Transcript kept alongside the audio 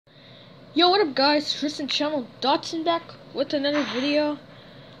Yo, what up guys, Tristan channel Dotson back with another video.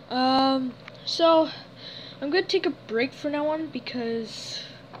 So I'm gonna take a break for now on because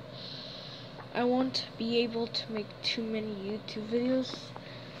I won't be able to make too many YouTube videos.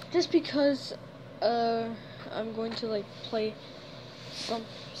 Just because I'm going to like play some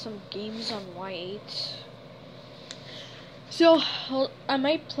games on Y8. So I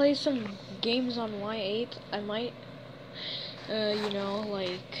might play some games on Y8. I might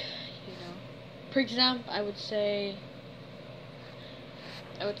for example, I would say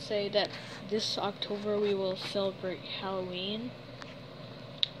that this October we will celebrate Halloween.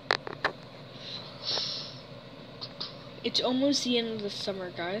 It's almost the end of the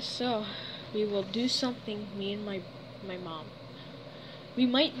summer, guys, so we will do something, me and my mom. We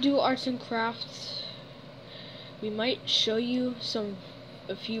might do arts and crafts. We might show you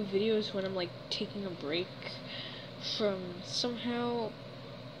a few videos when I'm like taking a break from somehow.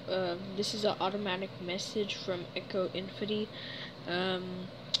 This is an automatic message from EchoInvity.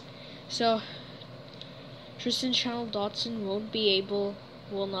 So Tristan channel Dotson won't be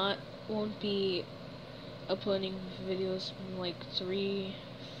uploading videos in like 3,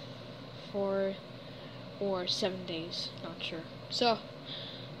 4, or 7 days. Not sure. So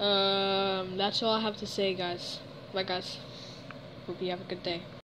that's all I have to say, guys. Bye, guys. Hope you have a good day.